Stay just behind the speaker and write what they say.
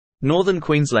Northern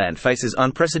Queensland faces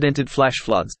unprecedented flash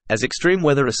floods, as extreme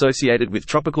weather associated with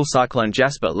tropical cyclone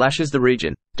Jasper lashes the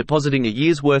region, depositing a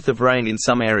year's worth of rain in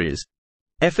some areas.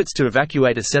 Efforts to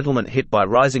evacuate a settlement hit by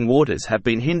rising waters have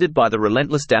been hindered by the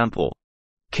relentless downpour.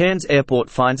 Cairns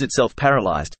Airport finds itself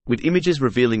paralysed, with images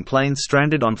revealing planes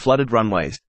stranded on flooded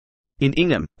runways. In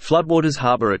Ingham, floodwaters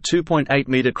harbour a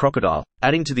 2.8-metre crocodile,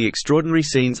 adding to the extraordinary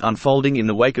scenes unfolding in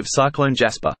the wake of Cyclone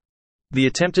Jasper. The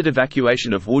attempted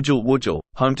evacuation of Wudjil,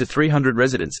 home to 300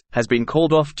 residents, has been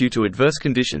called off due to adverse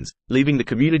conditions, leaving the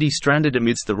community stranded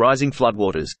amidst the rising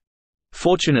floodwaters.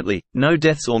 Fortunately, no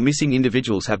deaths or missing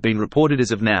individuals have been reported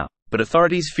as of now, but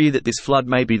authorities fear that this flood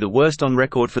may be the worst on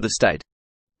record for the state.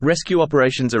 Rescue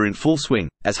operations are in full swing,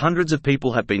 as hundreds of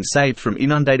people have been saved from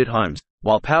inundated homes,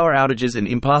 while power outages and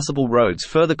impassable roads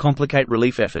further complicate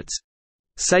relief efforts.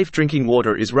 Safe drinking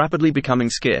water is rapidly becoming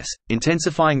scarce,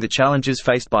 intensifying the challenges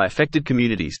faced by affected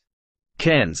communities.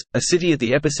 Cairns, a city at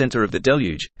the epicenter of the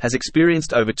deluge, has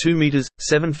experienced over 2 meters,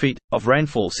 7 feet, of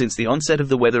rainfall since the onset of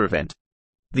the weather event.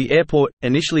 The airport,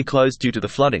 initially closed due to the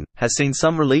flooding, has seen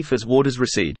some relief as waters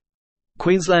recede.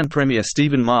 Queensland Premier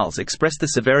Stephen Miles expressed the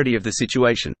severity of the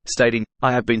situation, stating,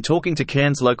 "I have been talking to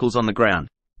Cairns locals on the ground,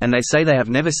 and they say they have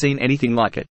never seen anything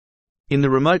like it." In the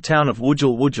remote town of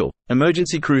Wudjil,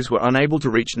 emergency crews were unable to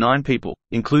reach 9 people,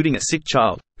 including a sick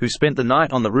child, who spent the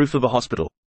night on the roof of a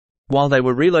hospital. While they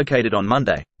were relocated on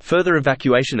Monday, further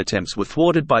evacuation attempts were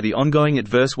thwarted by the ongoing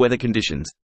adverse weather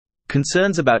conditions.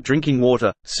 Concerns about drinking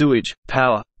water, sewage,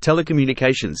 power,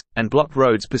 telecommunications, and blocked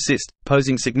roads persist,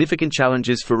 posing significant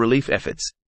challenges for relief efforts.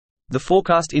 The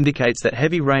forecast indicates that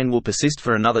heavy rain will persist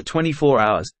for another 24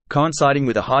 hours, coinciding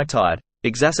with a high tide,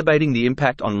 exacerbating the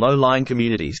impact on low-lying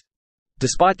communities.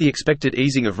 Despite the expected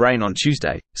easing of rain on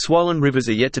Tuesday, swollen rivers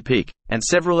are yet to peak, and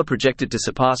several are projected to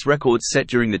surpass records set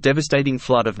during the devastating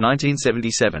flood of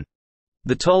 1977.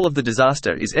 The toll of the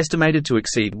disaster is estimated to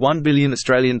exceed $1 billion.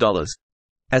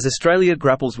 As Australia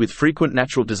grapples with frequent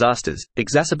natural disasters,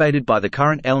 exacerbated by the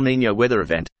current El Niño weather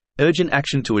event, urgent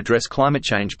action to address climate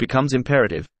change becomes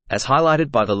imperative, as highlighted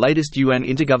by the latest UN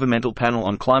Intergovernmental Panel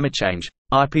on Climate Change,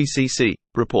 IPCC,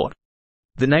 report.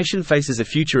 The nation faces a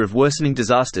future of worsening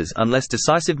disasters unless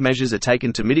decisive measures are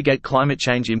taken to mitigate climate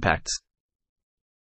change impacts.